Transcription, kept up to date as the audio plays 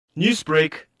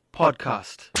Newsbreak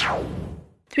Podcast.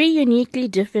 Three uniquely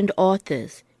different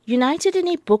authors, united in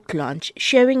a book launch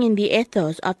sharing in the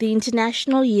ethos of the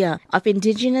International Year of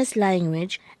Indigenous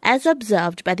Language as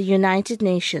observed by the United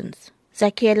Nations.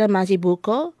 Zakhele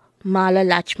Mazibuko, Mala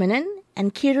Lachmanan,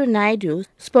 and Kiru Naidu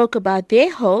spoke about their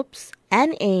hopes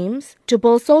and aims to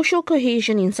build social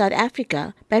cohesion in South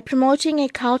Africa by promoting a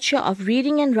culture of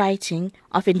reading and writing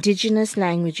of indigenous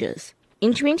languages.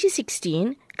 In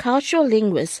 2016, cultural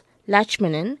linguist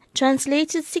Lachmanan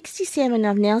translated 67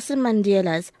 of Nelson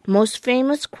Mandela's most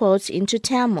famous quotes into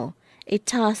Tamil, a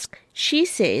task she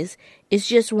says is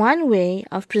just one way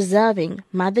of preserving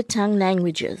mother tongue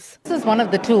languages. This is one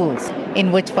of the tools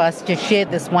in which for us to share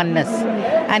this oneness.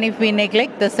 And if we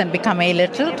neglect this and become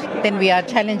illiterate, then we are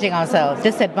challenging ourselves,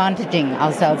 disadvantaging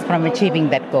ourselves from achieving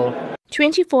that goal.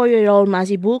 24-year-old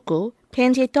Mazibuko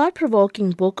penned a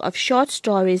thought-provoking book of short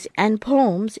stories and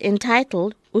poems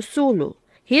entitled Usulu.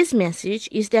 His message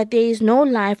is that there is no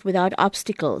life without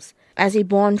obstacles. As a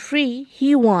born free,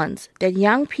 he warns that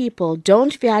young people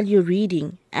don't value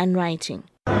reading and writing.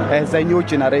 As a new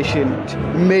generation,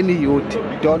 many youth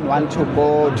don't want to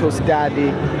go to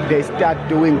study. They start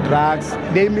doing drugs.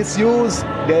 They misuse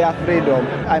their freedom.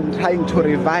 I'm trying to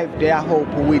revive their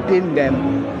hope within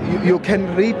them. You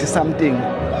can read something.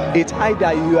 It's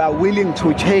either you are willing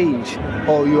to change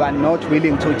or you are not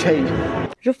willing to change.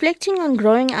 Reflecting on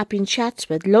growing up in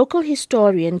Chatsworth, local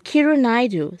historian Kiru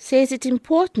Naidu says it's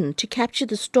important to capture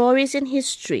the stories and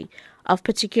history of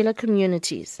particular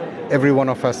communities. Every one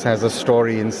of us has a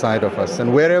story inside of us,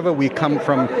 and wherever we come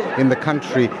from in the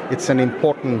country, it's an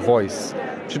important voice.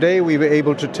 Today we were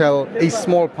able to tell a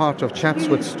small part of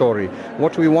Chatsworth's story.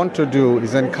 What we want to do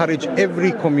is encourage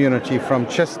every community from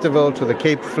Chesterville to the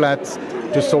Cape Flats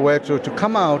to Soweto to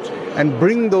come out and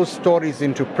bring those stories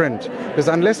into print. Because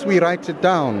unless we write it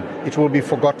down, it will be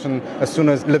forgotten as soon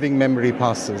as living memory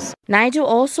passes. Naidu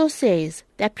also says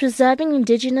that preserving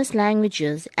indigenous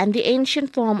languages and the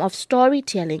ancient form of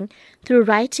storytelling through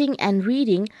writing and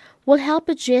reading will help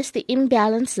address the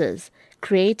imbalances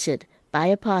created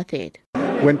by apartheid.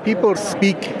 When people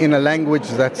speak in a language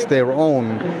that's their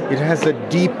own, it has a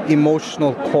deep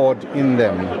emotional chord in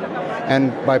them.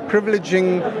 And by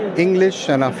privileging English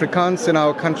and Afrikaans in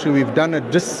our country, we've done a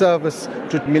disservice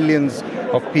to millions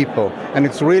of people. And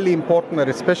it's really important that,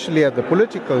 especially at the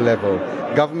political level,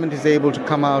 government is able to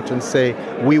come out and say,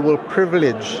 we will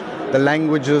privilege the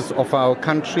languages of our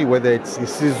country, whether it's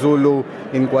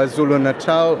isiZulu in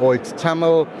KwaZulu-Natal or it's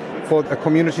Tamil for a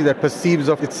community that perceives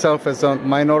of itself as a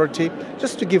minority,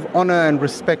 just to give honor and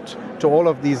respect to all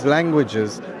of these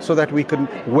languages so that we can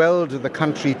weld the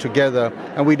country together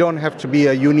and we don't have to be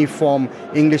a uniform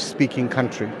English-speaking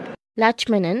country.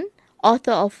 Lachmanan,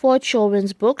 author of 4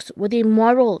 children's books with a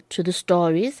moral to the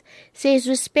stories, says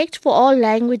respect for all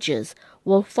languages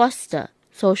will foster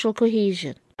social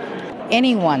cohesion.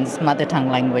 Anyone's mother tongue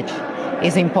language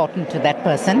is important to that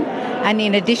person. And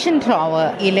in addition to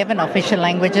our 11 official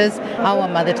languages, our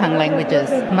mother tongue languages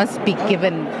must be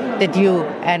given the due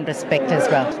and respect as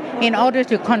well in order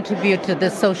to contribute to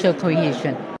this social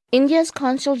cohesion. India's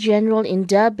Consul General in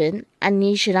Durban,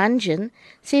 Anish Ranjan,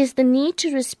 says the need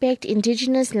to respect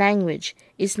indigenous language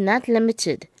is not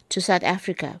limited to South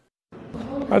Africa.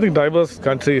 I think diverse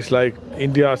countries like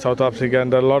India, South Africa,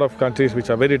 and there are a lot of countries which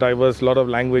are very diverse, a lot of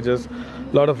languages,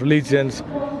 a lot of religions.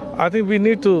 I think we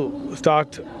need to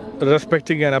start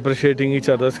respecting and appreciating each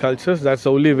other's cultures. That's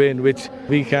the only way in which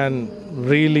we can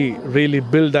really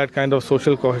build that kind of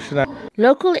social cohesion.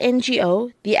 Local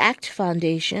NGO, the ACT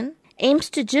Foundation, aims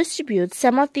to distribute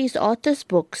some of these authors'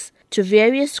 books to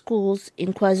various schools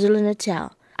in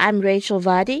KwaZulu-Natal. I'm Rachel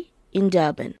Vadi in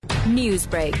Durban.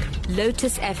 Newsbreak,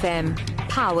 Lotus FM,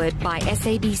 powered by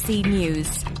SABC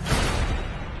News.